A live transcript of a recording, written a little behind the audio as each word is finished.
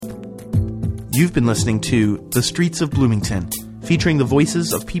You've been listening to The Streets of Bloomington, featuring the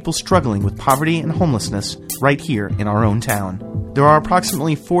voices of people struggling with poverty and homelessness right here in our own town. There are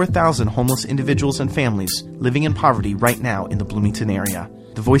approximately 4,000 homeless individuals and families living in poverty right now in the Bloomington area.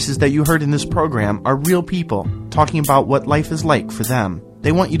 The voices that you heard in this program are real people talking about what life is like for them.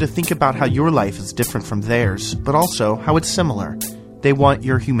 They want you to think about how your life is different from theirs, but also how it's similar. They want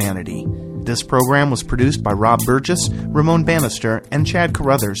your humanity. This program was produced by Rob Burgess, Ramon Bannister, and Chad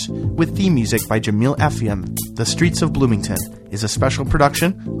Carruthers, with theme music by Jamil Effiam. The Streets of Bloomington is a special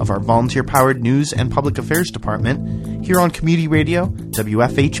production of our volunteer-powered News and Public Affairs Department here on Community Radio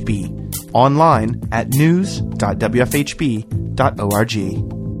WFHB, online at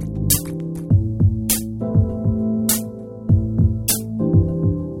news.wfhb.org.